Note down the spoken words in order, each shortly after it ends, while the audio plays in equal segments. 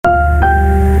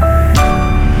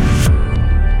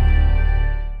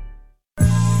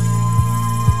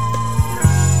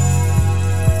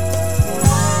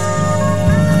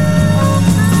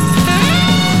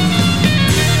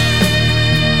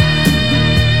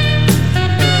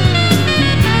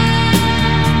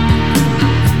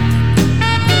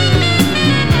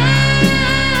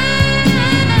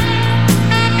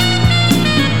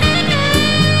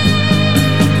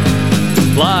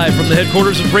the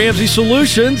headquarters of Ramsey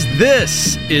Solutions,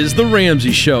 this is The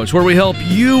Ramsey Show. It's where we help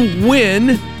you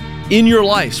win in your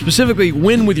life, specifically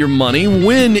win with your money,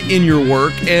 win in your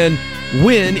work, and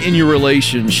win in your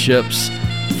relationships.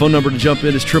 Phone number to jump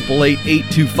in is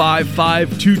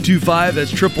 888-825-5225.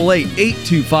 That's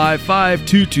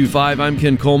 888-825-5225. I'm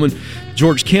Ken Coleman.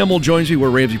 George Campbell joins me.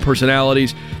 We're Ramsey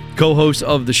personalities, co-hosts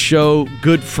of the show,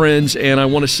 good friends, and I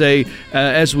want to say,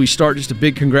 as we start, just a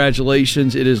big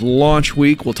congratulations. It is launch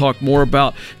week. We'll talk more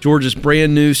about George's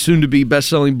brand new, soon-to-be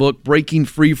best-selling book, Breaking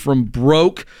Free from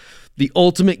Broke, the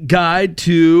ultimate guide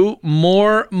to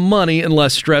more money and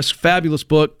less stress. Fabulous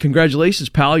book. Congratulations,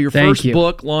 pal. Your first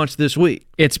book launched this week.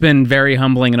 It's been very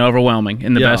humbling and overwhelming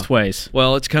in the best ways.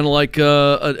 Well, it's kind of like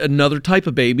another type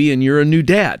of baby, and you're a new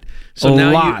dad. So it's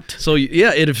a lot. It's a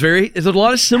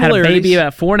lot of similarities. Had a baby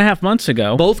about 4.5 months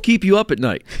ago. Both keep you up at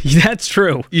night. That's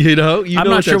true. I'm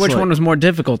not sure which one was more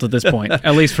difficult at this point,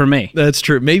 at least for me. That's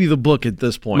true. Maybe the book at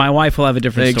this point. My wife will have a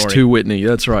different story. Thanks to Whitney.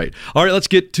 That's right. All right, let's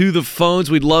get to the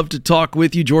phones. We'd love to talk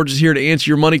with you. George is here to answer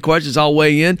your money questions. I'll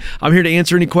weigh in. I'm here to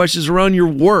answer any questions around your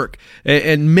work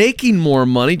and making more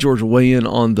money. George will weigh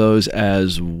in on those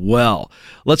as well.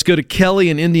 Let's go to Kelly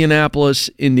in Indianapolis,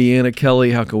 Indiana.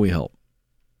 Kelly, how can we help?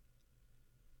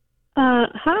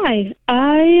 Hi.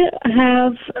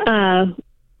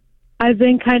 I've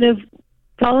been kind of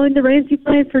following the Ramsey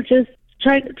plan for just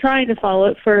trying to follow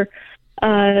it for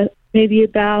maybe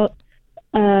about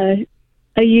a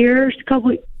year or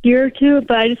two,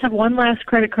 but I just have one last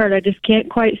credit card I just can't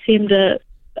quite seem to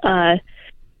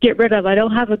get rid of. I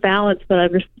don't have a balance, but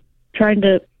I'm just trying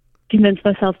to convince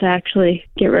myself to actually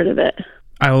get rid of it.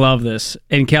 I love this.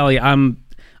 And Kelly,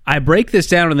 I break this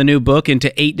down in the new book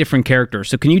into 8 different characters.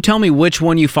 So can you tell me which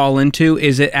one you fall into?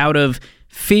 Is it out of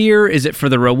fear? Is it for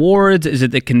the rewards? Is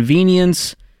it the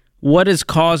convenience? What is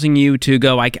causing you to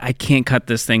go, I can't cut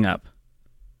this thing up?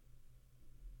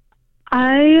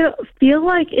 I feel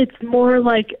like it's more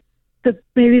like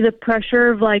maybe the pressure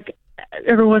of like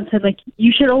everyone said, like,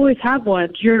 you should always have one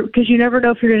because you never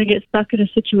know if you're going to get stuck in a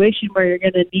situation where you're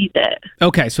going to need it.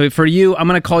 Okay, so for you, I'm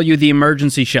going to call you the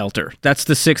emergency shelter. That's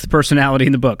the 6th personality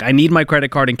in the book. I need my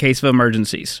credit card in case of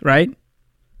emergencies, right?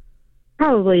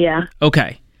 Probably, yeah.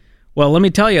 Okay. Well, let me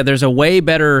tell you, there's a way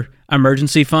better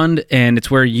emergency fund, and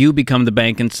it's where you become the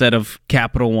bank instead of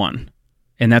Capital One,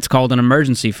 and that's called an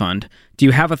emergency fund. Do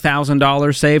you have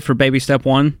 $1,000 saved for baby step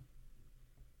 1?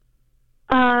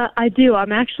 I do.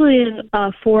 I'm actually in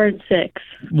 4 and 6.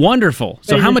 Wonderful.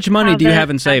 So how much money do you have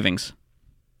in savings?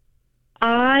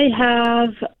 I have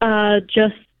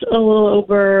just a little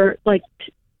over,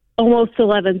 almost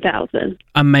 11,000.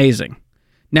 Amazing.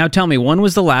 Now tell me, when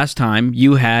was the last time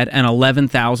you had an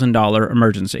 $11,000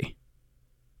 emergency?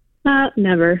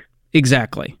 Never.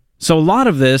 Exactly. So a lot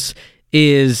of this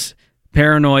is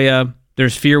paranoia.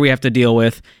 There's fear we have to deal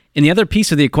with. And the other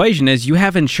piece of the equation is you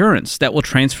have insurance that will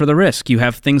transfer the risk. You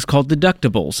have things called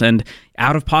deductibles and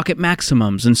out-of-pocket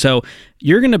maximums. And so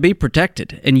you're going to be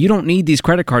protected, and you don't need these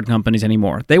credit card companies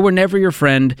anymore. They were never your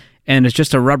friend, and it's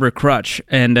just a rubber crutch,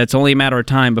 and it's only a matter of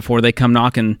time before they come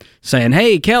knocking saying,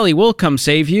 hey, Kelly, we'll come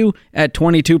save you at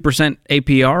 22%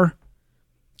 APR.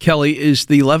 Kelly, is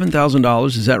the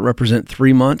 $11,000, does that represent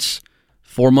 3 months,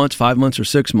 4 months, 5 months, or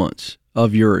 6 months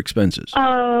of your expenses?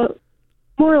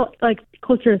 More like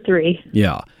closer to 3.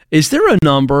 Yeah. Is there a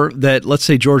number that, let's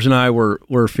say George and I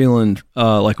were feeling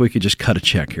like we could just cut a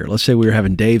check here. Let's say we were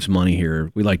having Dave's money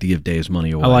here. We like to give Dave's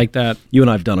money away. I like that. You and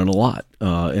I have done it a lot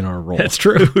in our role. That's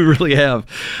true. We really have.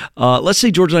 Let's say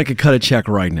George and I could cut a check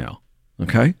right now,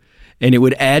 okay? And it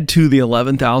would add to the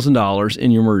 $11,000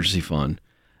 in your emergency fund.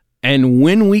 And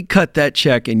when we cut that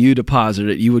check and you deposit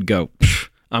it, you would go,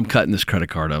 I'm cutting this credit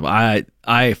card up.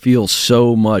 I feel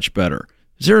so much better.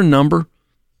 Is there a number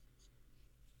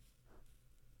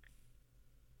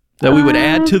that we would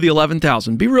add to the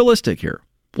 $11,000? Be realistic here.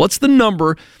 What's the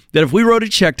number that if we wrote a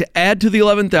check to add to the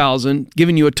 $11,000,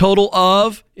 giving you a total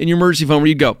of in your emergency fund, where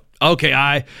you'd go, okay,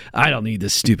 I don't need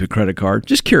this stupid credit card.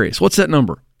 Just curious, what's that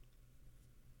number?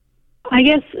 I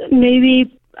guess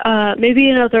maybe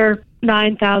another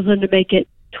 9,000 to make it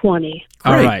 20.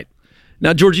 All right.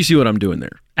 Now, George, you see what I'm doing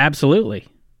there? Absolutely.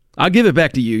 I'll give it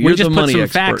back to you. You're the money expert. We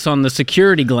just put some facts on the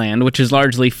security gland, which is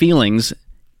largely feelings.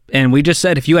 And we just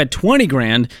said if you had 20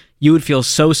 grand, you would feel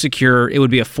so secure, it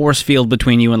would be a force field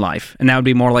between you and life. And that would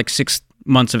be more like 6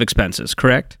 months of expenses,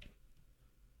 correct?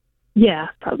 Yeah,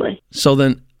 probably. So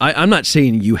then, I'm not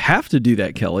saying you have to do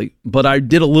that, Kelly, but I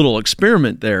did a little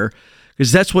experiment there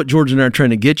because that's what George and I are trying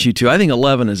to get you to. I think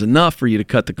 11 is enough for you to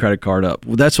cut the credit card up.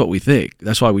 Well, that's what we think.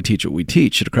 That's why we teach what we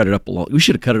teach. We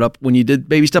should have cut it up when you did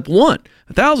baby step 1,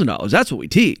 $1,000. That's what we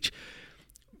teach.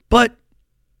 But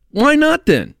why not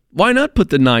then? Why not put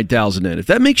the $9,000 in? If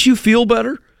that makes you feel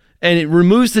better and it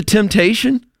removes the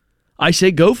temptation, I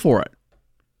say go for it.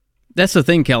 That's the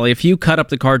thing, Kelly. If you cut up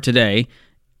the card today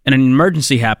and an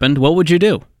emergency happened, what would you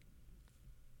do?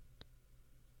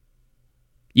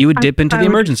 You would dip into the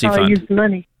emergency fund. Use the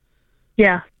money.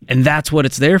 Yeah. And that's what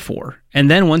it's there for.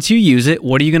 And then once you use it,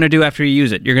 what are you going to do after you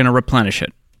use it? You're going to replenish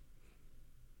it.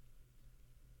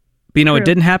 But you know, it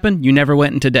didn't happen. You never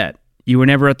went into debt. You were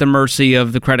never at the mercy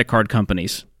of the credit card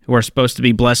companies who are supposed to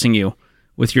be blessing you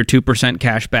with your 2%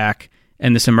 cash back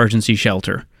and this emergency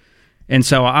shelter. And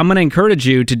so I'm going to encourage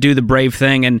you to do the brave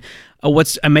thing. And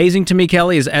what's amazing to me,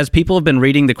 Kelly, is as people have been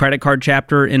reading the credit card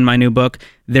chapter in my new book,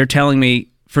 they're telling me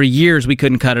for years we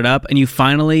couldn't cut it up, and you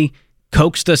finally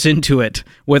coaxed us into it.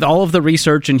 With all of the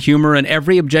research and humor and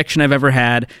every objection I've ever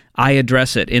had, I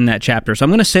address it in that chapter. So I'm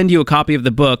going to send you a copy of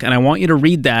the book, and I want you to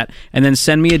read that and then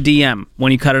send me a DM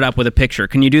when you cut it up with a picture.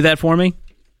 Can you do that for me?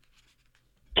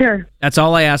 Sure. That's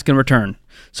all I ask in return.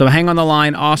 So hang on the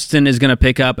line. Austin is going to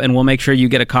pick up, and we'll make sure you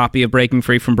get a copy of Breaking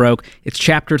Free from Broke. It's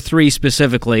Chapter 3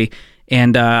 specifically.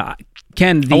 And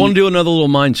Ken, I want to do another little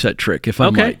mindset trick, if I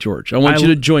might, George. I want you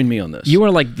to join me on this. You are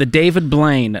like the David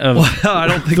Blaine of I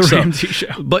don't think the so. Ramsey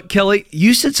Show. But Kelly,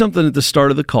 you said something at the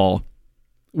start of the call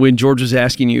when George was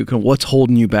asking you, what's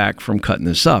holding you back from cutting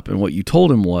this up? And what you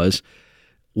told him was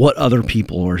what other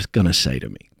people are going to say to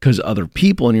me. Because other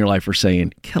people in your life are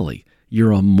saying, Kelly,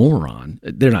 you're a moron.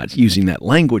 They're not using that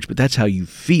language, but that's how you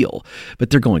feel. But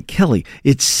they're going, Kelly,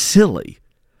 it's silly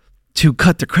to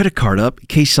cut the credit card up in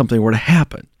case something were to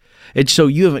happen. And so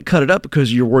you haven't cut it up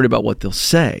because you're worried about what they'll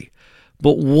say.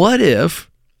 But what if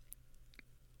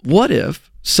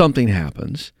something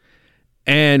happens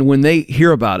and when they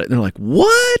hear about it, they're like,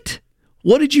 what?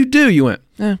 What did you do? You went,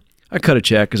 I cut a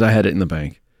check because I had it in the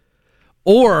bank.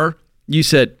 Or you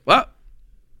said, well,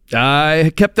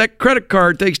 I kept that credit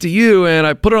card thanks to you, and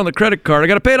I put it on the credit card. I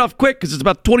got to pay it off quick because it's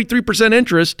about 23%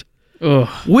 interest. Ugh.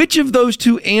 Which of those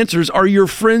two answers are your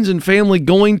friends and family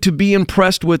going to be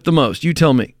impressed with the most? You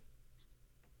tell me.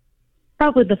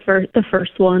 Probably the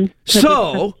first one.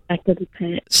 So,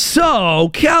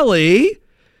 Kelly,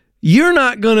 you're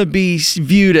not going to be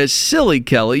viewed as silly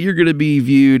Kelly. You're going to be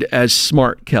viewed as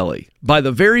smart Kelly by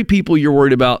the very people you're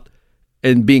worried about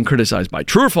and being criticized by.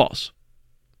 True or false?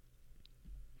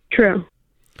 True.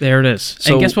 There it is.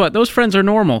 So, and guess what? Those friends are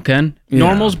normal, Ken. Yeah.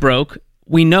 Normal's broke.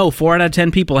 We know 4 out of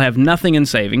 10 people have nothing in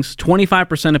savings.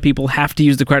 25% of people have to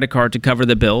use the credit card to cover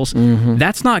the bills. Mm-hmm.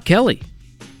 That's not Kelly.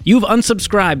 You've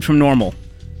unsubscribed from normal.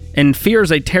 And fear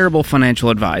is a terrible financial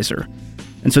advisor.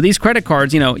 And so these credit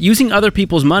cards, using other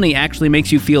people's money actually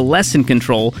makes you feel less in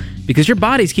control because your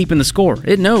body's keeping the score.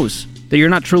 It knows that you're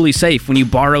not truly safe when you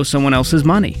borrow someone else's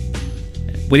money.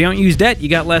 When you don't use debt, you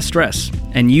got less stress.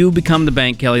 And you become the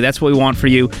bank, Kelly. That's what we want for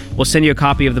you. We'll send you a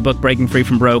copy of the book, Breaking Free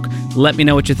from Broke. Let me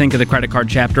know what you think of the credit card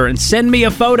chapter. And send me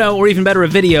a photo, or even better, a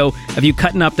video of you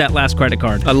cutting up that last credit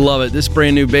card. I love it. This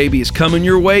brand new baby is coming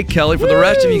your way, Kelly. For the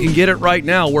rest of you, can get it right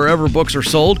now wherever books are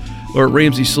sold or at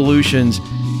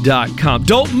RamseySolutions.com.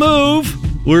 Don't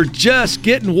move. We're just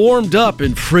getting warmed up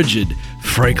in frigid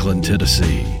Franklin,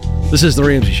 Tennessee. This is The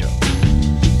Ramsey Show.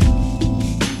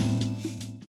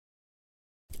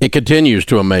 It continues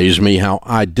to amaze me how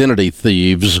identity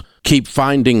thieves keep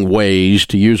finding ways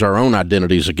to use our own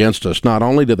identities against us. Not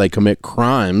only do they commit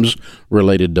crimes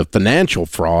related to financial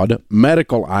fraud,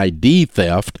 medical ID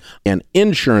theft, and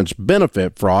insurance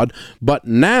benefit fraud, but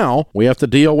now we have to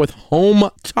deal with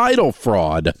home title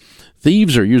fraud.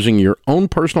 Thieves are using your own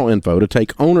personal info to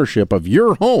take ownership of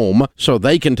your home so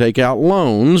they can take out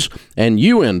loans, and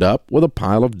you end up with a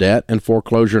pile of debt and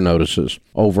foreclosure notices.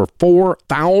 Over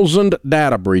 4,000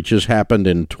 data breaches happened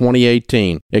in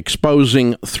 2018,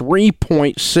 exposing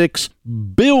 3.6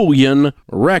 billion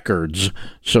records.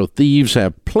 So thieves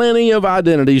have plenty of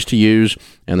identities to use,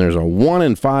 and there's a 1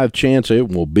 in 5 chance it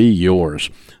will be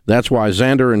yours. That's why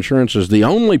Zander Insurance is the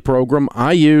only program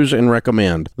I use and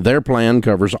recommend. Their plan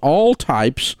covers all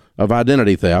types of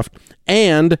identity theft,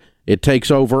 and it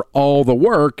takes over all the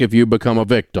work if you become a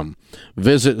victim.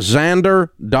 Visit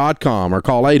Zander.com or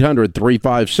call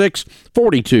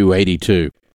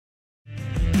 800-356-4282.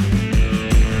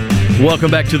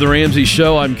 Welcome back to The Ramsey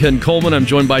Show. I'm Ken Coleman. I'm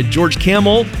joined by George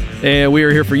Kamel, and we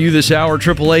are here for you this hour,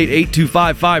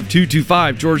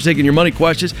 888-825-5225. George taking your money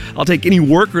questions. I'll take any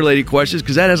work-related questions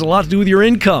because that has a lot to do with your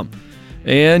income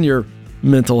and your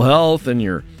mental health and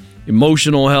your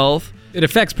emotional health. It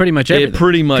affects pretty much everything. It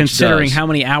pretty much considering does. How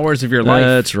many hours of your life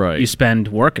That's right. you spend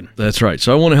working. That's right.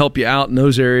 So I want to help you out in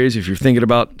those areas. If you're thinking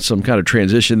about some kind of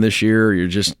transition this year, or you're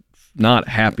just not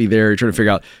happy there. You're trying to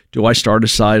figure out, do I start a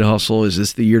side hustle? Is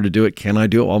this the year to do it? Can I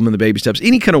do it while I'm in the baby steps?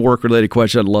 Any kind of work-related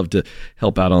question, I'd love to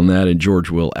help out on that, and George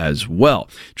will as well.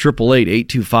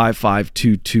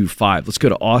 888-825-5225. Let's go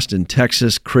to Austin,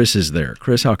 Texas. Chris is there.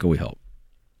 Chris, how can we help?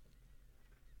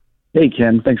 Hey,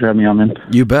 Ken. Thanks for having me on, man.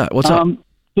 You bet. What's up?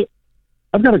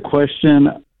 I've got a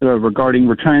question regarding,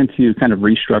 we're trying to kind of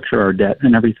restructure our debt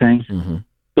and everything. Mm-hmm.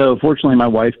 So fortunately, my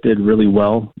wife did really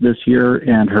well this year,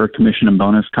 and her commission and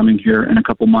bonus coming here in a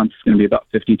couple months is going to be about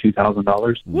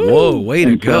 $52,000. Whoa, way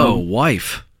to And go, so-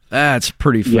 wife. That's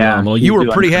pretty Yeah, phenomenal. she's You were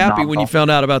doing pretty happy when you phenomenal.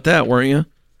 found out about that, weren't you?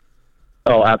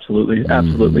 Oh, absolutely.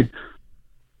 Absolutely.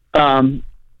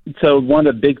 So one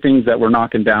of the big things that we're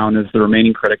knocking down is the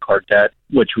remaining credit card debt,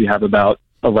 which we have about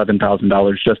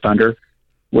 $11,000 just under.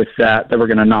 With that we're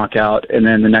going to knock out. And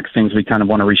then the next things we kind of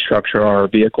want to restructure are our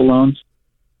vehicle loans.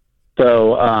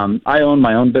 So I own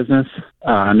my own business.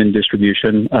 I'm in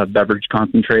distribution of beverage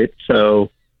concentrate. So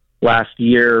last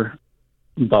year,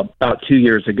 about 2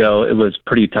 years ago, it was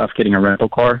pretty tough getting a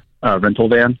rental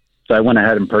van. So I went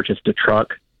ahead and purchased a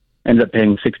truck. Ended up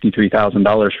paying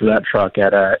 $63,000 for that truck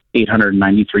at a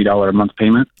 $893 a month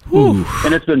payment. Whew.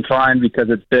 And it's been fine because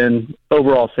it's been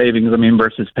overall savings. I mean,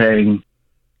 versus paying,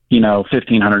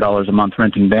 $1,500 a month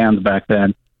renting vans back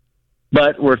then.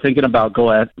 But we're thinking about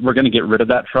we're going to get rid of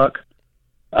that truck,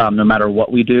 no matter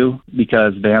what we do,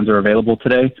 because vans are available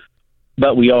today.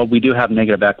 But we do have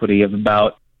negative equity of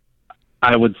about,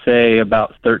 I would say,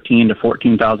 about $13,000 to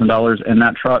 $14,000 in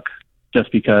that truck,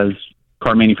 just because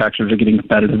car manufacturers are getting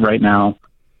competitive right now,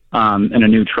 and a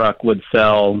new truck would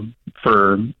sell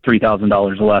for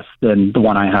 $3,000 less than the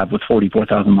one I have with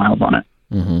 44,000 miles on it.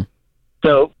 Mm-hmm.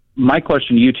 So my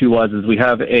question to you two is we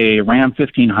have a Ram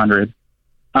 1500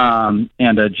 and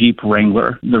a Jeep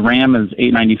Wrangler. The Ram is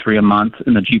 $893 a month,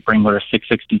 and the Jeep Wrangler is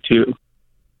 $662.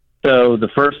 So the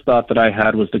first thought that I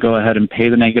had was to go ahead and pay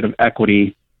the negative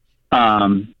equity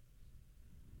on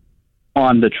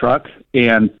the truck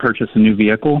and purchase a new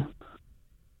vehicle.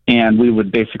 And we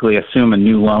would basically assume a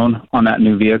new loan on that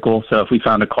new vehicle. So if we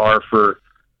found a car for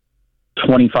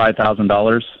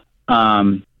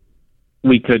 $25,000,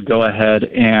 we could go ahead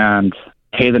and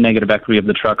pay the negative equity of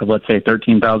the truck of, let's say,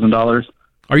 $13,000.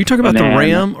 Are you talking about the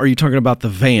Ram, or are you talking about the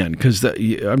van? Because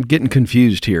I'm getting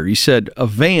confused here. You said a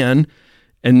van,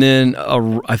 and then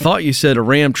I thought you said a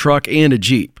Ram truck and a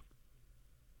Jeep.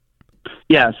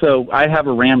 Yeah, so I have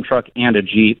a Ram truck and a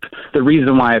Jeep. The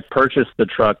reason why I purchased the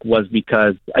truck was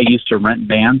because I used to rent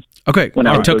vans. Okay. When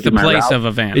I It would took go the through my place route. of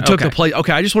a van. It took the place.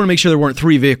 Okay, I just want to make sure there weren't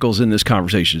three vehicles in this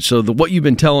conversation. So what you've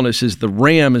been telling us is the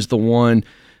Ram is the one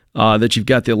that you've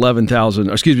got the the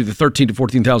 $13,000 to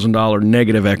 $14,000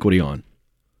 negative equity on.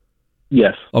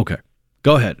 Yes. Okay,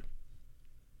 go ahead.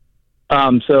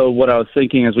 So what I was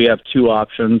thinking is we have two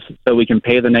options. So we can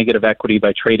pay the negative equity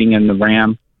by trading in the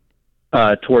Ram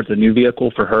towards a new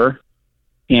vehicle for her.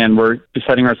 And we're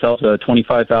setting ourselves a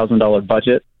 $25,000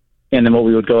 budget. And then what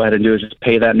we would go ahead and do is just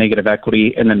pay that negative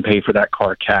equity and then pay for that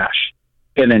car cash.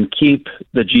 And then keep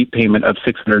the Jeep payment of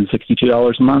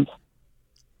 $662 a month.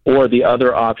 Or the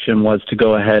other option was to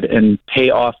go ahead and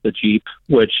pay off the Jeep,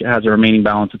 which has a remaining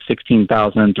balance of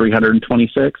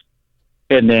 $16,326,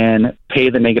 and then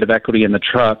pay the negative equity in the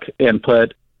truck and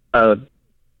put a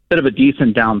bit of a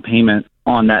decent down payment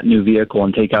on that new vehicle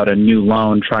and take out a new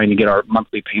loan, trying to get our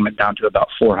monthly payment down to about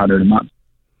 $400 a month,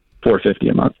 $450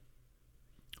 a month.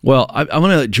 Well, I'm going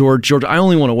to let George, I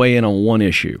only want to weigh in on one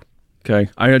issue, okay?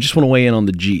 I just want to weigh in on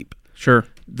the Jeep. Sure.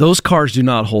 Those cars do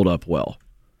not hold up well.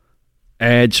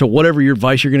 And so whatever your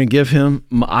advice you're going to give him,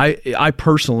 I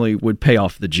personally would pay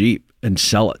off the Jeep and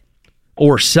sell it.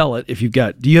 Or sell it if you've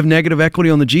got... Do you have negative equity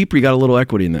on the Jeep, or you got a little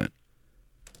equity in that?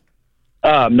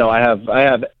 No, I have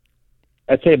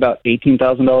I'd say about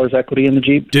 $18,000 equity in the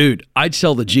Jeep. Dude, I'd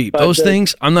sell the Jeep. But Those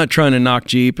things, I'm not trying to knock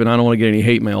Jeep, and I don't want to get any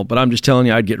hate mail, but I'm just telling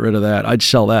you, I'd get rid of that. I'd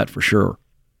sell that for sure.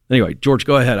 Anyway, George,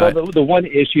 go ahead. Well, the one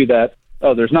issue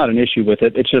there's not an issue with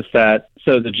it. It's just that,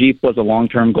 so the Jeep was a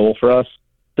long-term goal for us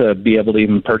to be able to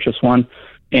even purchase one.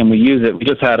 And we use it. We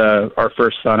just had our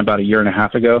first son about a year and a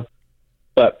half ago.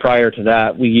 But prior to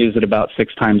that, we use it about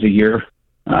 6 times a year,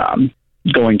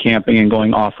 going camping and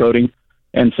going off-roading.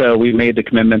 And so we made the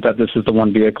commitment that this is the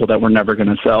one vehicle that we're never going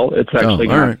to sell. It's actually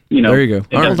all right. There you go.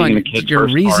 All right. Hold on. Your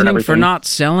reasoning for not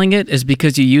selling it is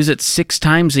because you use it 6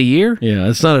 times a year? Yeah,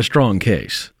 it's not a strong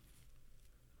case.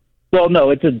 Well, no,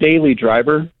 it's a daily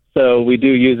driver. So we do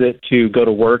use it to go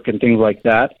to work and things like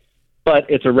that. But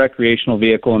it's a recreational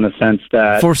vehicle in the sense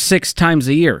that... For 6 times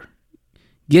a year.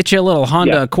 Get you a little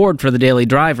Honda Accord for the daily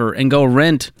driver and go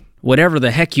rent whatever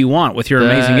the heck you want with your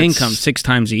amazing income 6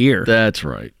 times a year. That's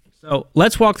right. So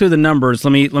let's walk through the numbers.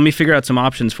 Let me figure out some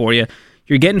options for you.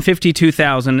 You're getting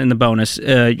 $52,000 in the bonus.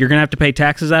 You're going to have to pay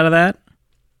taxes out of that?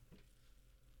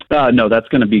 No, that's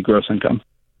going to be gross income.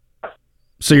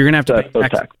 So you're going to have to pay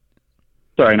tax.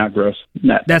 Sorry, not gross.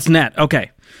 Net. That's net.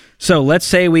 Okay. So let's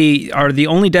say are the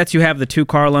only debts you have the 2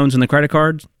 car loans and the credit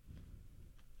cards?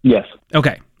 Yes.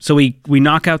 Okay. So we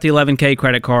knock out the $11K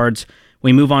credit cards.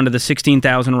 We move on to the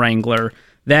 $16,000 Wrangler.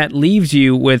 That leaves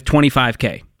you with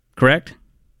 $25K, correct?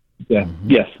 Yeah. Mm-hmm.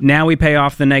 Yes. Now we pay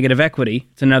off the negative equity.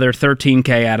 It's another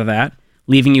 $13K out of that,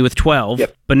 leaving you with $12.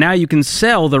 Yep. But now you can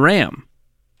sell the Ram.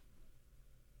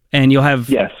 And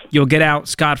you'll get out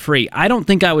scot-free. I don't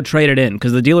think I would trade it in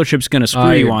because the dealership's going to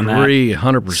screw you on that. I agree,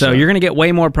 100%. So you're going to get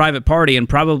way more private party and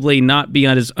probably not be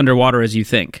as underwater as you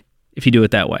think if you do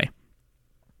it that way.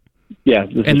 Yeah,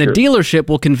 and the dealership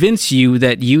will convince you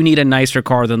that you need a nicer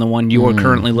car than the one you are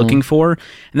currently looking for. And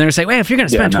they're going to say, well, if you're going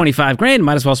to spend $25,000,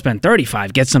 might as well spend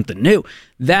 $35,000, get something new.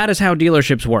 That is how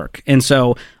dealerships work. And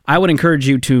so I would encourage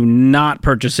you to not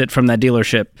purchase it from that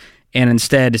dealership and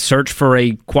instead search for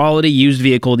a quality used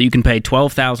vehicle that you can pay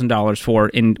 $12,000 for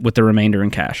with the remainder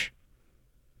in cash.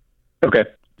 Okay.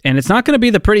 And it's not going to be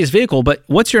the prettiest vehicle, but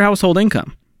what's your household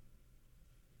income?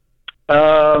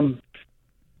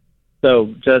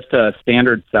 So just a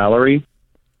standard salary,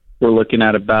 we're looking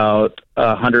at about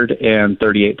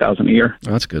 $138,000 a year.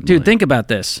 That's good, dude. Think about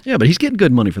this. Yeah, but he's getting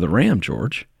good money for the Ram,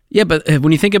 George. Yeah, but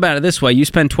when you think about it this way, you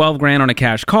spend $12,000 on a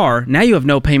cash car. Now you have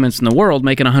no payments in the world,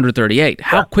 making $138,000.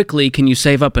 How quickly can you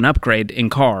save up an upgrade in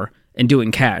car and do it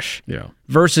in cash? Yeah.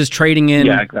 Versus trading in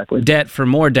debt for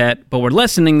more debt, but we're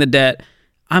lessening the debt.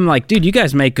 I'm like, dude, you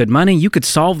guys make good money. You could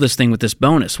solve this thing with this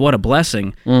bonus. What a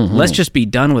blessing. Mm-hmm. Let's just be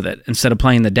done with it instead of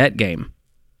playing the debt game.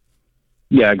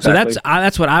 Yeah, exactly. So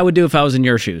that's what I would do if I was in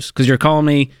your shoes, because you're calling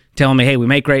me, telling me, hey, we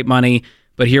make great money,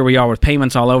 but here we are with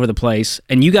payments all over the place,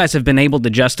 and you guys have been able to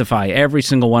justify every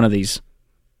single one of these.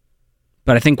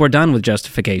 But I think we're done with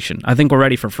justification. I think we're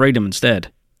ready for freedom instead.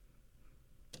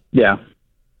 Yeah.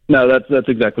 No, that's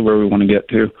exactly where we want to get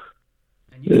to.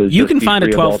 You can find a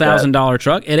 $12,000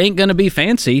 truck. It ain't going to be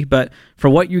fancy, but for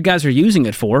what you guys are using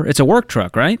it for, it's a work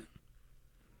truck, right?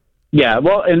 Yeah,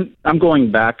 well, and I'm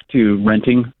going back to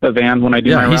renting a van when I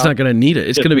do my route. He's not going to need it.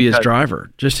 It's going to be his driver,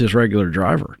 just his regular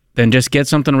driver. Then just get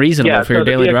something reasonable for your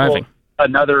daily driving.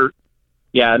 Another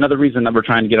reason that we're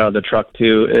trying to get out of the truck,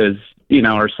 too, is,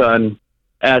 our son,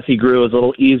 as he grew, it was a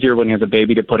little easier when he was a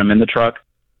baby to put him in the truck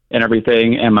and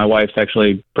everything, and my wife's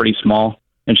actually pretty small.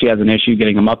 And she has an issue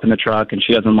getting him up in the truck, and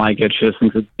she doesn't like it. She just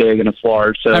thinks it's big and it's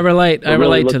large. So I relate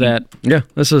to that. Yeah,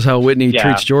 this is how Whitney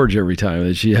treats George every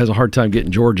time. She has a hard time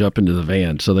getting George up into the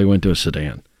van, so they went to a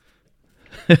sedan.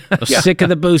 Sick of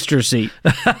the booster seat.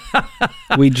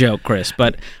 We joke, Chris,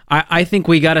 but I think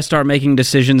we got to start making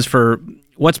decisions for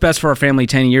what's best for our family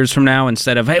 10 years from now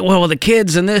instead of, hey, well, the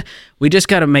kids and we just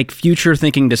got to make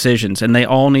future-thinking decisions, and they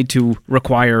all need to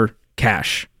require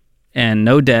cash and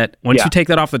no debt. Once you take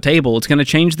that off the table, it's going to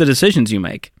change the decisions you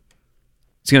make.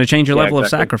 It's going to change your level of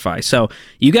sacrifice. So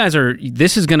you guys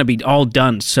this is going to be all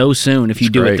done so soon if you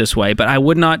do it this way, but I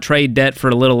would not trade debt for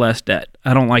a little less debt.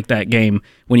 I don't like that game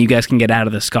when you guys can get out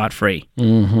of this scot-free.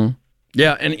 Mm-hmm.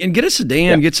 Yeah, and get a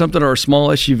sedan, get something, or a small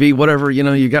SUV, whatever.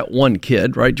 You got one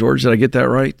kid, right, George? Did I get that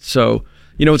right? So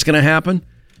you know what's going to happen?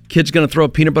 Kid's going to throw a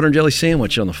peanut butter and jelly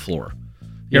sandwich on the floor.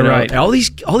 You're right. All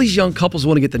these young couples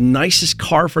want to get the nicest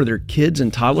car for their kids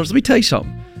and toddlers. Let me tell you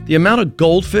something. The amount of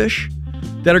goldfish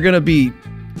that are going to be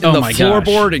in the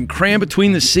floorboard and crammed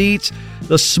between the seats,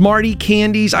 the Smartie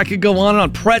candies, I could go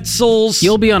on pretzels.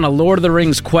 You'll be on a Lord of the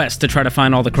Rings quest to try to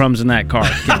find all the crumbs in that car.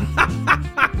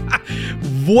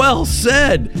 Well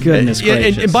said. Goodness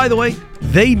gracious. And by the way,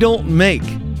 they don't make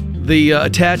the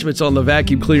attachments on the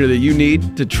vacuum cleaner that you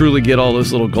need to truly get all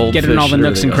those little goldfish. Get it in all the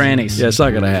nooks and crannies. Yeah, it's not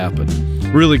going to happen.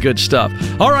 Really good stuff.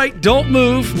 All right, don't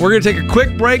move. We're going to take a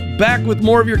quick break. Back with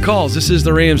more of your calls. This is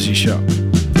The Ramsey Show.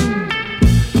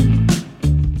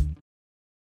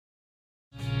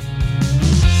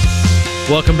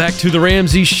 Welcome back to The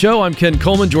Ramsey Show. I'm Ken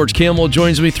Coleman. George Campbell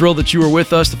joins me. Thrilled that you were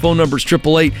with us. The phone number is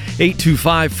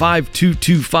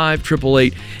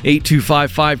 888-825-5225,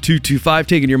 888-825-5225.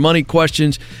 Taking your money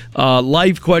questions,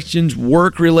 life questions,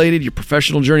 work-related, your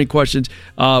professional journey questions.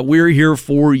 We're here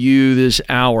for you this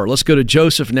hour. Let's go to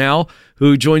Joseph now,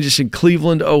 who joins us in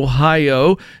Cleveland,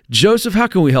 Ohio. Joseph, how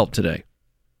can we help today?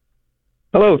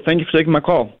 Hello. Thank you for taking my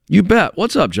call. You bet.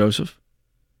 What's up, Joseph?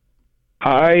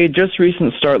 I just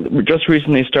recently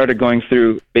started going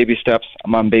through baby steps.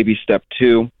 I'm on baby step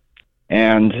 2,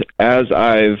 and as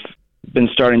I've been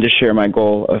starting to share my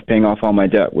goal of paying off all my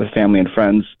debt with family and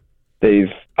friends,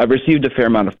 I've received a fair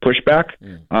amount of pushback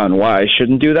on why I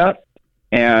shouldn't do that.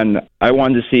 And I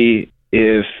wanted to see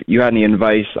if you had any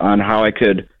advice on how I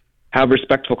could have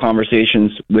respectful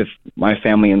conversations with my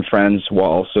family and friends while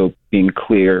also being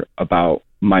clear about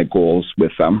my goals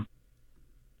with them.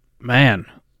 Man.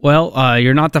 Well,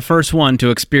 you're not the first one to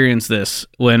experience this.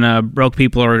 When broke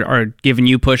people are giving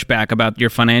you pushback about your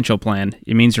financial plan,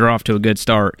 it means you're off to a good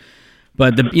start.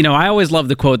 But, I always love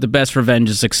the quote, the best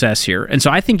revenge is success here. And so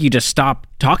I think you just stop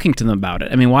talking to them about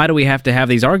it. I mean, why do we have to have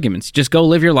these arguments? Just go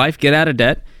live your life, get out of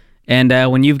debt. And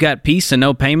when you've got peace and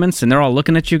no payments and they're all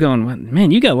looking at you going,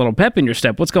 man, you got a little pep in your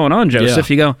step. What's going on,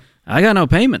 Joseph? Yeah. You go, I got no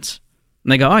payments.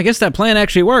 And they go, I guess that plan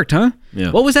actually worked, huh?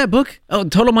 Yeah. What was that book? Oh,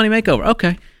 Total Money Makeover.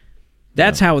 Okay.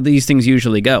 That's how these things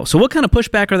usually go. So what kind of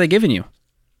pushback are they giving you?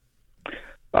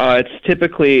 It's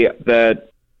typically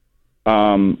that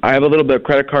I have a little bit of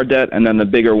credit card debt, and then the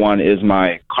bigger one is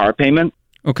my car payment.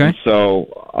 Okay.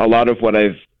 So a lot of what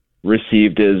I've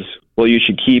received is, well, you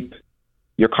should keep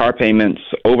your car payments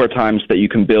over time so that you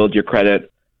can build your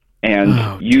credit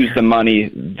and use the money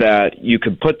that you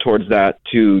could put towards that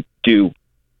to do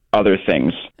other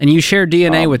things. And you share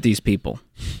DNA with these people.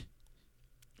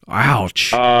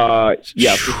 Ouch.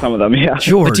 Yeah, for some of them, yeah.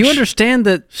 George. But do you understand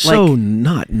that? So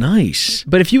not nice.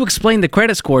 But if you explained the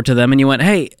credit score to them and you went,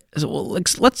 hey, well,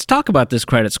 let's talk about this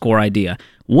credit score idea.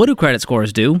 What do credit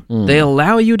scores do? They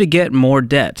allow you to get more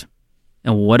debt.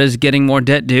 And what does getting more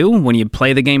debt do? When you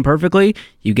play the game perfectly,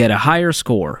 you get a higher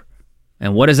score.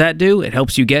 And what does that do? It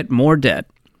helps you get more debt.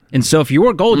 And so if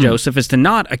your goal, Joseph, is to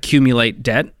not accumulate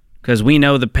debt, because we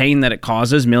know the pain that it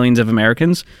causes millions of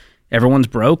Americans, everyone's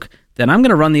broke, then I'm going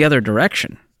to run the other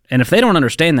direction. And if they don't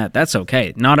understand that, that's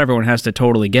okay. Not everyone has to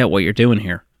totally get what you're doing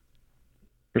here.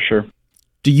 For sure.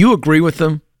 Do you agree with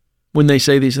them when they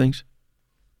say these things?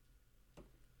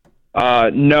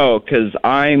 No, because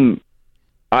I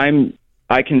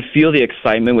can feel the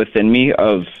excitement within me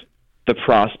of the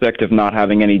prospect of not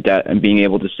having any debt and being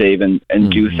able to save and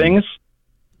do things.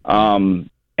 And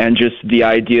just the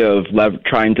idea of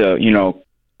trying to,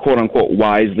 quote unquote,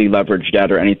 wisely leverage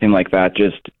debt or anything like that,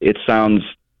 it sounds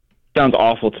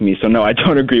awful to me. So no, I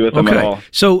don't agree with them at all.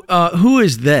 So who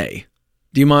is they?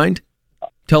 Do you mind?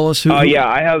 Tell us who. Yeah,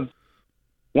 I have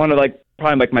one of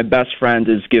probably my best friend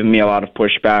is giving me a lot of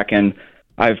pushback, and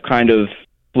I've kind of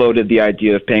floated the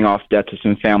idea of paying off debt to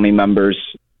some family members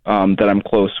that I'm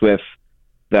close with,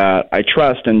 that I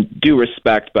trust and do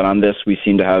respect, but on this we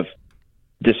seem to have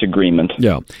disagreement.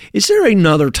 Yeah. Is there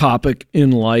another topic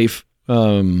in life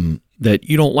that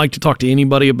you don't like to talk to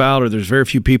anybody about, or there's very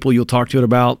few people you'll talk to it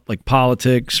about, like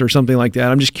politics or something like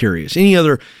that? I'm just curious. Any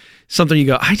other something you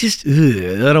go, I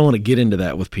don't want to get into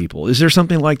that with people. Is there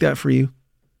something like that for you?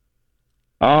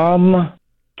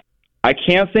 I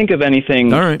can't think of anything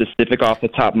specific off the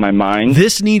top of my mind.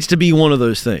 This needs to be one of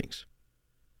those things.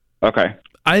 Okay.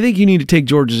 I think you need to take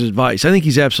George's advice. I think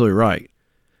he's absolutely right.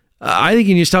 I think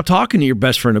you need to stop talking to your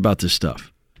best friend about this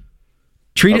stuff.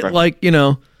 Treat it like,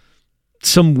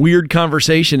 some weird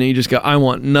conversation, and you just go, I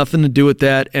want nothing to do with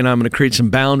that, and I'm going to create some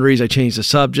boundaries. I change the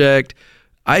subject.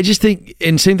 I just think,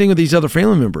 and same thing with these other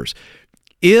family members.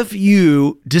 If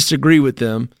you disagree with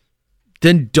them,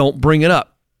 then don't bring it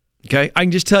up. Okay? I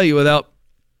can just tell you without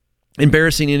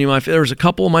embarrassing any of there's a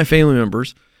couple of my family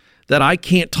members that I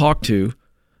can't talk to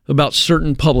about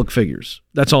certain public figures.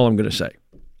 That's all I'm going to say.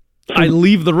 I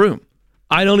leave the room.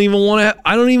 I don't even want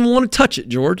to touch it,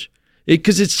 George,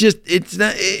 because it's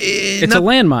not. It's a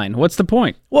landmine. What's the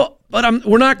point? Well, but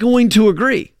we're not going to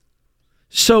agree.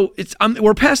 So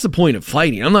we're past the point of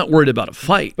fighting. I'm not worried about a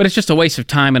fight. But it's just a waste of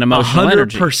time and emotional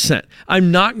energy. 100%.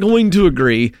 I'm not going to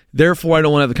agree. Therefore, I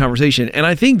don't want to have the conversation. And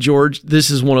I think, George, this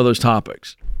is one of those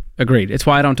topics. Agreed. It's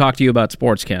why I don't talk to you about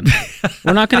sports, Ken.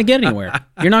 We're not going to get anywhere.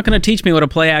 You're not going to teach me what a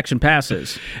play-action pass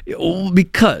is.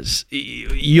 Because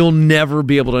you'll never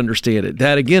be able to understand it.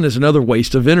 That, again, is another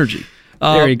waste of energy.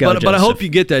 There you go, but I hope you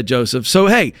get that, Joseph. So,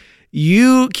 hey,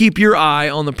 you keep your eye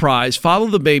on the prize. Follow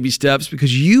the baby steps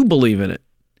because you believe in it.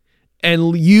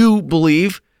 And you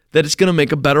believe that it's going to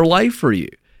make a better life for you.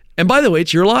 And by the way,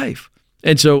 it's your life.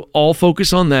 And so all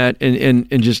focus on that and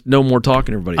just no more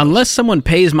talking to everybody else. Unless someone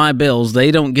pays my bills,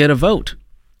 they don't get a vote.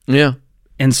 Yeah.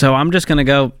 And so I'm just going to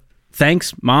go,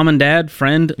 thanks, mom and dad,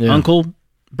 friend, uncle,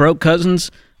 broke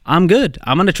cousins. I'm good.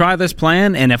 I'm going to try this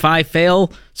plan. And if I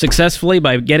fail successfully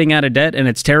by getting out of debt and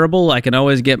it's terrible, I can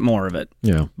always get more of it.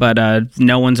 Yeah. But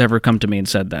no one's ever come to me and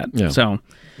said that. Yeah. So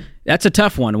that's a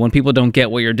tough one when people don't get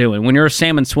what you're doing. When you're a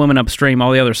salmon swimming upstream,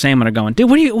 all the other salmon are going,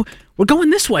 dude, we're going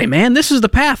this way, man. This is the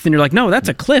path. And you're like, no, that's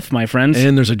a cliff, my friends.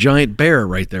 And there's a giant bear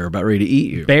right there about ready to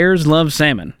eat you. Bears love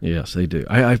salmon. Yes, they do.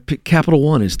 I picked Capital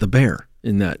One as the bear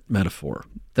in that metaphor.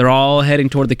 They're all heading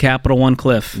toward the Capital One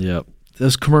cliff. Yep.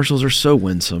 those commercials are so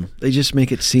winsome. They just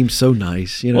make it seem so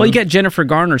nice. You know? Well, you got Jennifer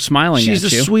Garner smiling She's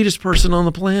at the you. sweetest person on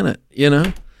the planet, you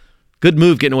know? Good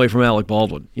move getting away from Alec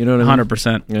Baldwin. You know what I mean?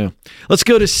 100%. Yeah. Let's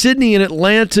go to Sydney in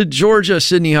Atlanta, Georgia.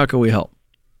 Sydney, how can we help?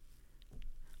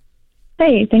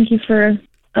 Hey, thank you for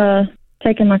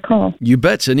taking my call. You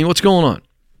bet, Sydney. What's going on?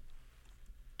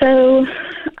 So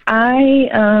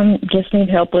I just need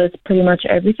help with pretty much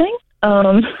everything.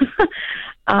 I'm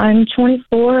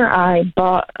 24. I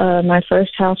bought my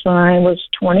first house when I was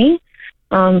 20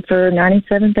 for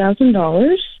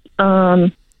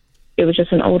 $97,000. It was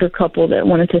just an older couple that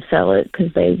wanted to sell it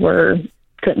because they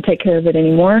couldn't take care of it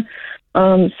anymore.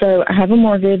 So I have a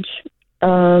mortgage.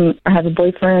 I have a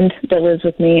boyfriend that lives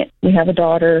with me. We have a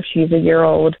daughter. She's a year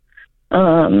old.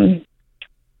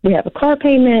 We have a car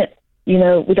payment. You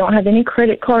know, we don't have any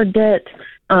credit card debt,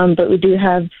 but we do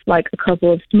have like a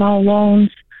couple of small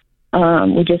loans.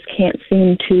 We just can't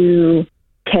seem to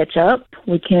catch up.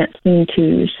 We can't seem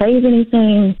to save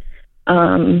anything.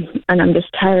 And I'm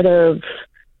just tired of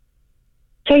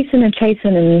chasing and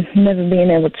never being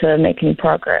able to make any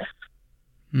progress.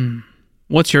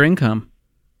 What's your income?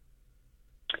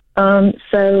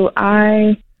 So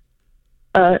I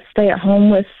stay at home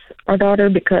with our daughter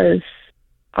because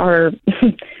where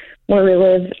we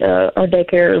live, our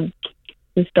daycare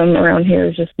system around here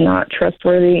is just not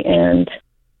trustworthy, and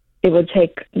it would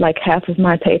take like half of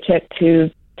my paycheck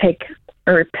to take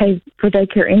or pay for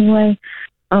daycare anyway.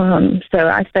 So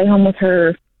I stay home with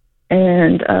her,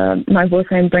 and my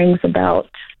boyfriend brings about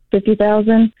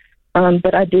 $50,000.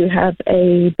 But I do have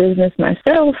a business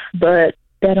myself, but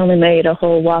that only made a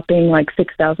whole whopping like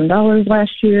 $6,000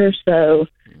 last year. So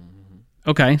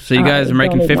okay, so you guys are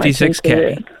making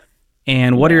 $56K.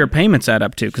 And what are your payments add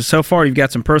up to? Because so far you've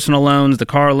got some personal loans, the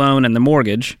car loan, and the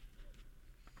mortgage.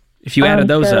 If you added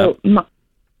those up.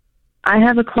 I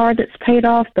have a car that's paid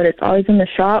off, but it's always in the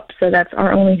shop, so that's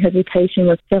our only hesitation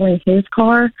with selling his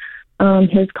car.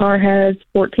 His car has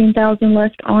 $14,000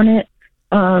 left on it.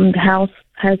 The house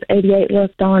has $88,000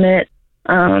 left on it.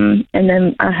 And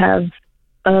then I have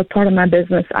part of my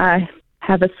business. I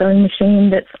have a sewing machine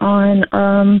that's on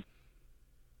a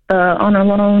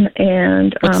loan,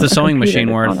 and what's the sewing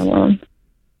machine worth?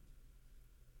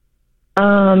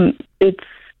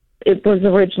 It was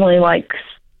originally like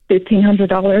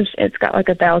 $1,500. It's got like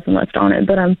 $1,000 left on it,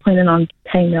 but I'm planning on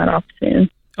paying that off soon.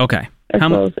 Okay. As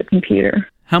well as the computer.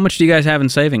 How much do you guys have in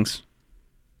savings?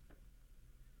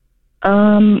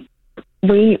 We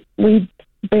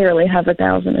barely have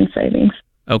 $1,000 in savings.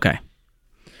 Okay.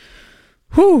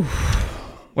 Whew.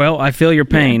 Well, I feel your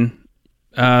pain.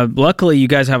 Luckily, you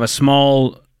guys have a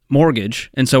small mortgage,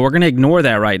 and so we're going to ignore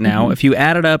that right now. If you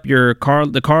added up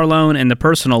the car loan and the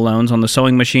personal loans on the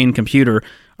sewing machine computer,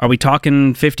 are we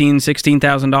talking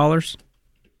 $15,000-$16,000?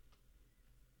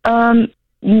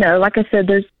 No, like I said,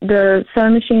 there's the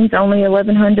sewing machine's only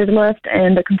 $1,100 left,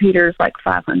 and the computer's like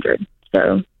 $500.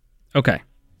 So okay,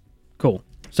 cool.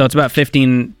 So it's about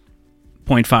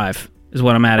 15.5 is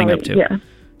what I'm adding up to. Yeah.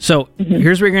 So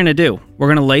here's what you're going to do. We're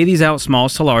going to lay these out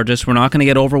smallest to largest. We're not going to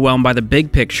get overwhelmed by the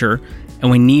big picture,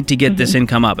 and we need to get this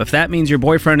income up. If that means your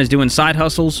boyfriend is doing side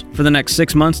hustles for the next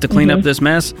 6 months to clean up this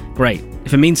mess, great.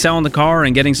 If it means selling the car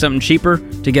and getting something cheaper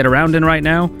to get around in right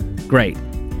now, great.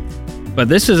 But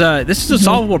this is a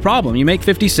solvable problem. You make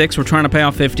 56, we're trying to pay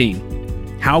off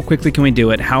 15. How quickly can we do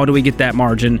it? How do we get that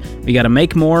margin? We got to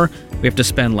make more, we have to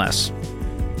spend less.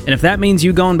 And if that means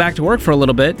you going back to work for a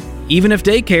little bit, even if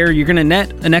daycare, you're going to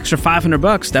net an extra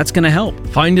 $500, that's going to help.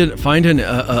 Find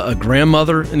a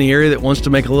grandmother in the area that wants to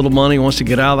make a little money, wants to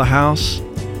get out of the house,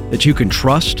 that you can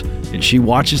trust, and she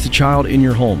watches the child in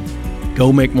your home.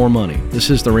 Go make more money. This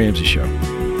is The Ramsey Show.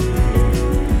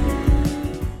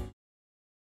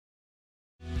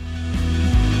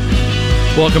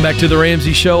 Welcome back to The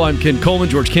Ramsey Show. I'm Ken Coleman.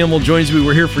 George Campbell joins me.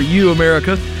 We're here for you,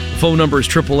 America. The phone number is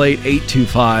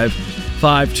 888-825-5225,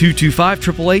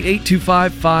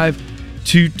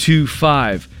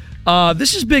 888-225-5225.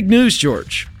 This is big news,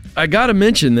 George. I got to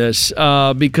mention this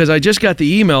because I just got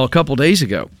the email a couple days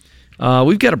ago.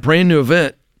 We've got a brand new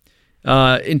event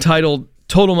entitled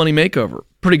Total Money Makeover.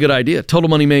 Pretty good idea. Total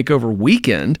Money Makeover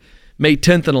Weekend, May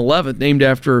 10th and 11th, named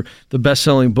after the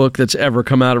best-selling book that's ever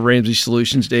come out of Ramsey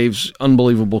Solutions, Dave's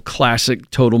unbelievable classic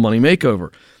Total Money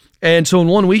Makeover. And so in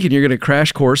one weekend, you're going to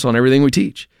crash course on everything we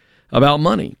teach about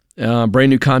money. Brand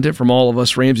new content from all of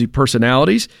us Ramsey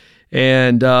personalities.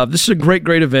 And this is a great,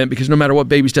 great event because no matter what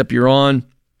baby step you're on,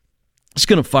 it's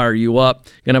going to fire you up.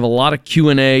 Going to have a lot of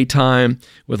Q&A time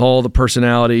with all the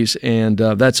personalities, and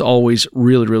that's always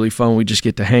really, really fun. We just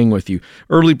get to hang with you.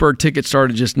 Early bird tickets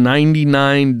start at just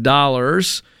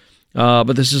 $99,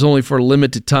 But this is only for a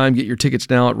limited time. Get your tickets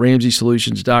now at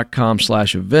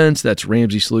RamseySolutions.com/events. That's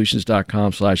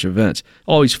RamseySolutions.com/events.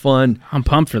 Always fun I'm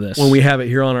pumped for this. when we have it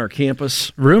here on our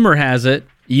campus. Rumor has it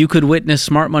you could witness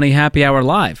Smart Money Happy Hour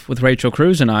live with Rachel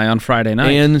Cruz and I on Friday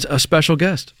night. And a special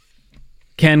guest.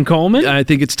 Ken Coleman? I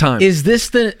think it's time. Is this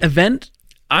the event?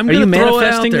 I'm Are you going to throw it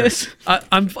out manifesting there. this?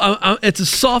 I'm, it's a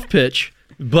soft pitch,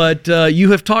 but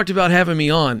you have talked about having me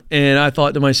on, and I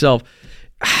thought to myself,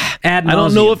 Ad I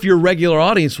don't know nauseam. if your regular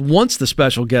audience wants the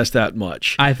special guest that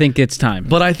much. I think it's time.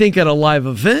 But I think at a live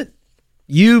event,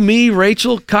 you, me,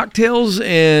 Rachel, cocktails,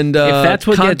 and if that's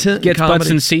what content gets and butts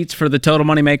comedy, and seats for the Total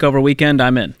Money Makeover weekend,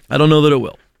 I'm in. I don't know that it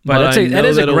will. But that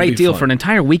is a great deal for fun. an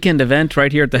entire weekend event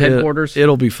right here at the headquarters.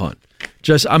 It'll be fun.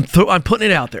 Just I'm putting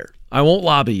it out there. I won't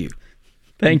lobby you.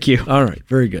 Thank you. All right,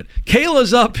 very good.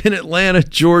 Kayla's up in Atlanta,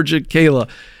 Georgia. Kayla,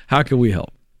 how can we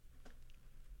help?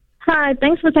 Hi,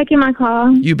 thanks for taking my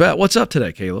call. You bet. What's up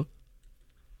today, Kayla?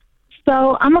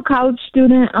 So I'm a college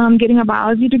student getting a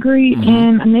biology degree,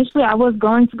 and initially I was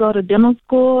going to go to dental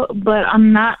school, but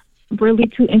I'm not really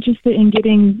too interested in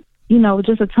getting,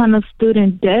 just a ton of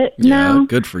student debt now. Yeah,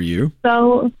 good for you.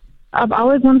 So I've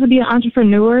always wanted to be an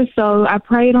entrepreneur, so I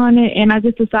prayed on it, and I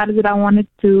just decided that I wanted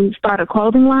to start a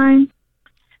clothing line.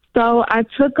 So I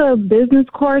took a business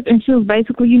course, and she was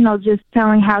basically, just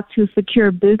telling how to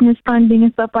secure business funding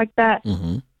and stuff like that.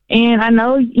 Mm-hmm. And I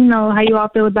know, how you all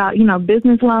feel about,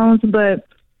 business loans, but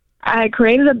I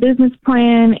created a business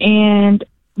plan,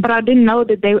 but I didn't know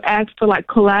that they asked for,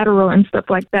 collateral and stuff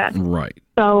like that. Right.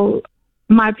 So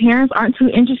my parents aren't too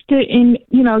interested in,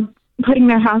 putting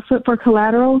their house up for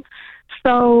collateral.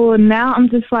 So now I'm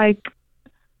just I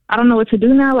don't know what to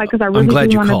do now, because I really glad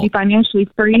do you want to called. be financially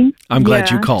free. I'm glad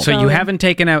you called. So you haven't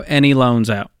taken out any loans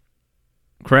out,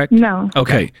 correct? No.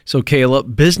 Okay. So,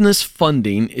 Kayla, business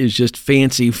funding is just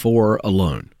fancy for a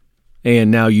loan.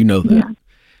 And now you know that.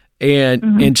 Yeah.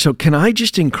 And so can I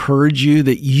just encourage you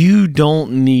that you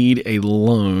don't need a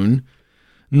loan,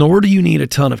 nor do you need a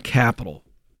ton of capital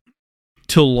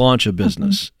to launch a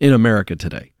business in America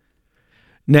today.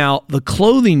 Now, the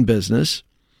clothing business,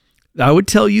 I would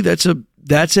tell you that's a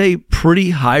pretty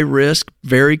high risk,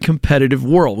 very competitive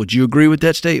world. Would you agree with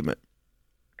that statement?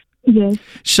 Yes.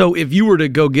 So if you were to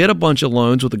go get a bunch of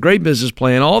loans with a great business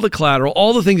plan, all the collateral,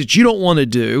 all the things that you don't want to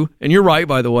do, and you're right,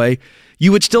 by the way,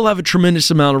 you would still have a tremendous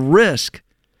amount of risk.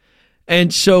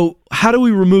 And so how do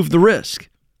we remove the risk?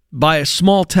 By a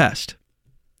small test.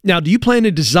 Now, do you plan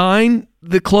to design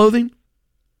the clothing?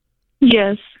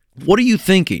 Yes. What are you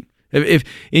thinking? If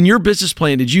in your business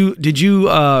plan, did you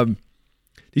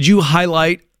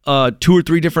highlight 2 or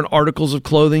 3 different articles of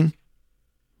clothing?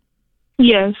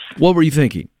 Yes. What were you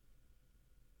thinking?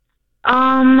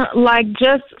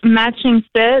 Just matching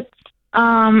sets.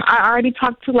 I already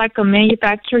talked to a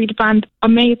manufacturer to find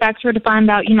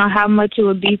out, how much it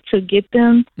would be to get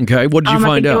them. Okay, what did you I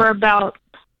find think out? they were about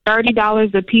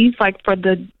 $30 a piece, for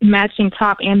the matching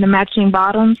top and the matching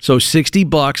bottoms. So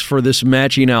 $60 for this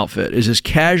matching outfit. Is this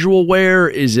casual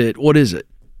wear? What is it?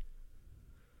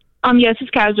 Yes,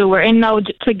 it's casual wear, and no,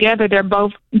 together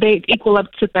they equal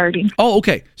up to $30. Oh,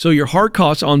 okay. So your hard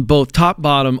costs on both top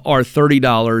bottom are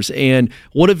 $30. And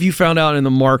what have you found out in the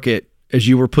market as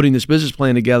you were putting this business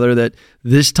plan together that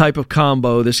this type of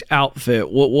combo, this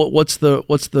outfit, what's the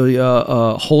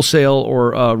wholesale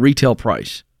or retail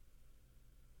price?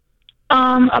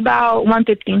 About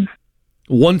 $115.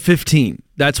 $115.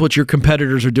 That's what your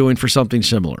competitors are doing for something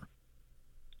similar.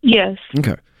 Yes.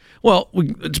 Okay. Well,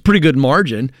 it's a pretty good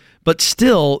margin, but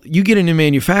still, you get into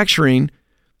manufacturing,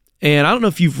 and I don't know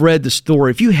if you've read the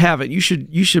story. If you haven't, you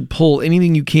should pull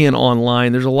anything you can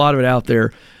online. There's a lot of it out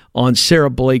there on Sarah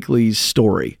Blakely's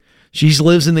story. She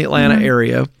lives in the Atlanta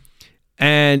area,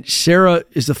 and Sarah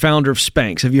is the founder of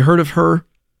Spanx. Have you heard of her?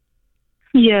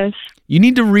 Yes. You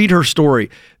need to read her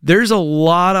story. There's a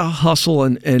lot of hustle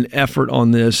and effort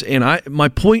on this, and my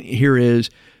point here is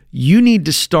you need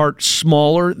to start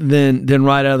smaller than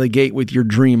right out of the gate with your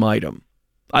dream item.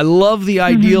 I love the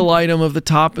ideal item of the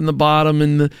top and the bottom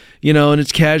and and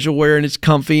it's casual wear and it's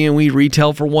comfy and we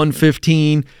retail for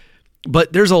 $115.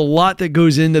 But there's a lot that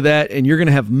goes into that, and you're going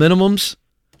to have minimums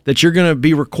that you're going to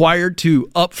be required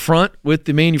to up front with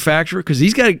the manufacturer, because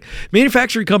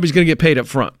manufacturing company's going to get paid up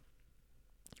front.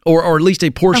 Or at least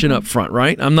a portion up front,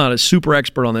 right? I'm not a super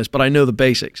expert on this, but I know the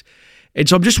basics. And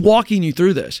so I'm just walking you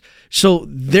through this. So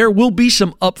there will be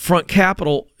some upfront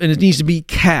capital, and it needs to be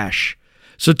cash.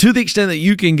 So to the extent that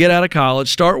you can get out of college,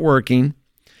 start working,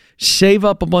 save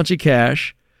up a bunch of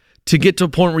cash to get to a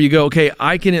point where you go, okay,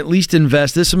 I can at least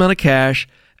invest this amount of cash,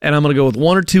 and I'm going to go with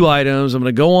 1 or 2 items. I'm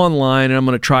going to go online, and I'm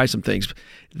going to try some things.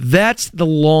 That's the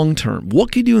long term.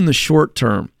 What can you do in the short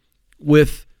term?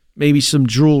 with maybe some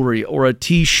jewelry or a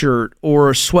t-shirt or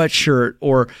a sweatshirt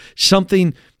or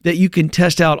something that you can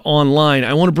test out online.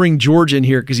 I want to bring George in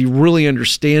here because he really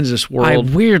understands this world. I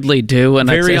weirdly do, and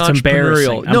Very it's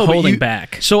embarrassing. I'm holding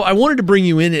back. So I wanted to bring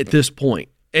you in at this point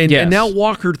and now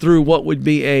walk her through what would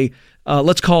be a,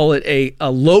 let's call it a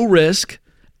low-risk,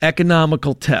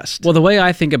 economical test. Well, the way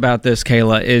I think about this,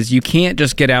 Kayla, is you can't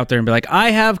just get out there and be like,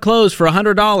 I have clothes for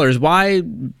 $100.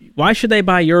 Why should they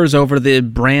buy yours over the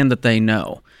brand that they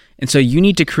know? And so you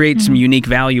need to create some unique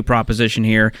value proposition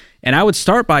here. And I would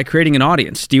start by creating an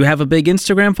audience. Do you have a big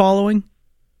Instagram following?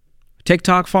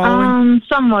 TikTok following?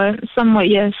 Somewhat,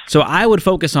 yes. So I would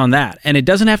focus on that. And it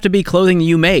doesn't have to be clothing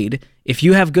you made. If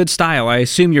you have good style, I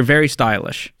assume you're very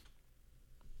stylish.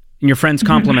 And your friends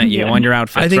compliment you on your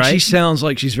outfits, I think right? she sounds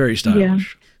like she's very stylish.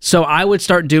 Yeah. So I would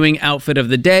start doing outfit of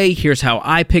the day. Here's how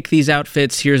I pick these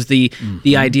outfits. Here's the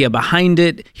idea behind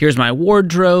it. Here's my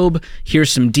wardrobe.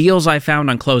 Here's some deals I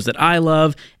found on clothes that I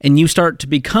love. And you start to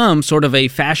become sort of a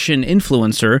fashion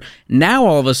influencer. Now,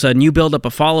 all of a sudden, you build up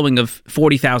a following of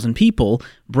 40,000 people.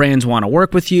 Brands want to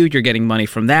work with you. You're getting money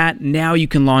from that. Now you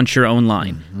can launch your own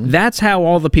line. That's how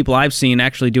all the people I've seen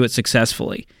actually do it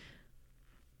successfully.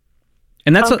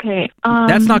 And that's not going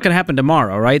to happen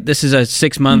tomorrow, right? This is a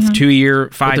 6-month, 2-year,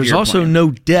 5-year But there's also plan.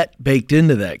 no debt baked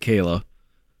into that, Kayla.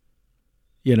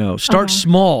 You know, start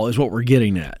small is what we're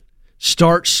getting at.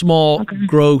 Start small,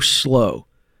 grow slow.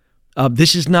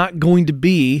 This is not going to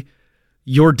be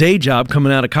your day job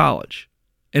coming out of college.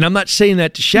 And I'm not saying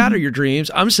that to shatter your dreams.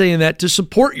 I'm saying that to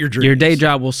support your dreams. Your day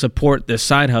job will support this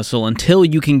side hustle until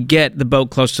you can get the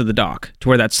boat close to the dock, to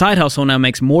where that side hustle now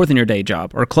makes more than your day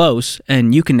job, or close,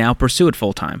 and you can now pursue it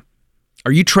full time.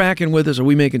 Are you tracking with us? Are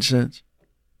we making sense?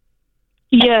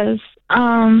 Yes.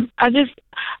 I'm at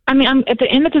the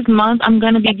end of this month, I'm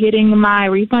going to be getting my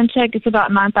refund check. It's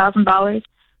about $9,000. So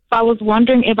I was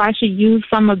wondering if I should use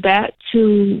some of that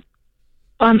to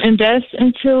invest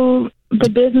into the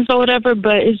business or whatever,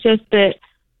 but it's just that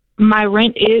my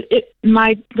rent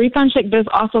my refund check does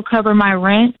also cover my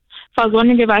rent. So I was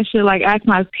wondering if I should ask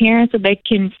my parents if they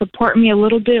can support me a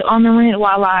little bit on the rent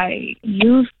while I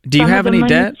use. Do you have any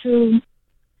debt?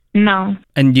 No.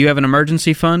 And do you have an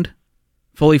emergency fund,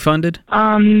 fully funded?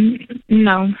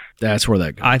 No. That's where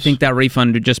that goes. I think that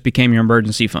refund just became your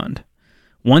emergency fund.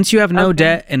 Once you have no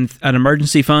debt and an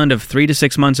emergency fund of 3 to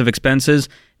 6 months of expenses,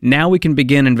 now we can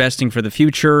begin investing for the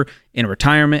future, in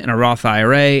retirement, in a Roth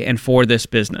IRA, and for this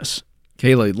business.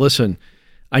 Kayla, listen,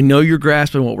 I know you're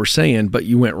grasping what we're saying, but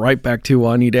you went right back to,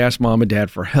 well, I need to ask mom and dad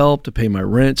for help to pay my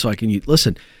rent so I can use.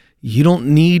 Listen, you don't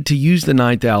need to use the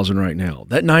 $9,000 right now.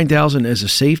 That $9,000 as a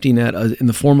safety net in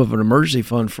the form of an emergency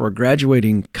fund for a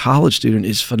graduating college student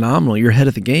is phenomenal. You're ahead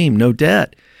of the game, no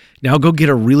debt. Now go get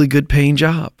a really good paying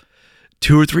job.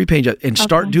 2 or 3 page and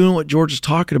start doing what George is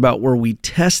talking about, where we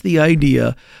test the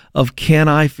idea of, can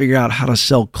I figure out how to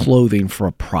sell clothing for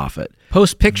a profit?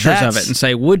 Post pictures of it and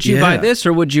say, would you buy this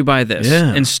or would you buy this?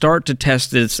 Yeah. And start to test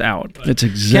this out. That's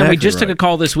exactly we just took a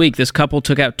call this week. This couple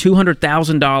took out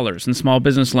 $200,000 in small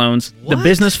business loans. What? The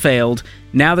business failed.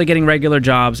 Now they're getting regular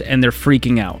jobs and they're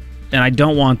freaking out. And I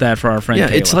don't want that for our friend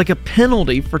Kayla. It's like a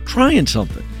penalty for trying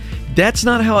something. That's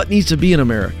not how it needs to be in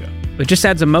America. It just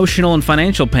adds emotional and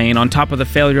financial pain on top of the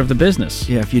failure of the business.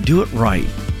 Yeah, if you do it right,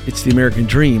 it's the American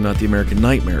dream, not the American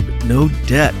nightmare. But no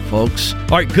debt, folks.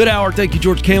 All right, good hour. Thank you,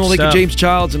 George Kamel. Thank you, James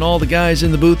Childs, and all the guys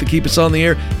in the booth that keep us on the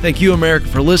air. Thank you, America,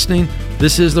 for listening.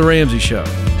 This is The Ramsey Show.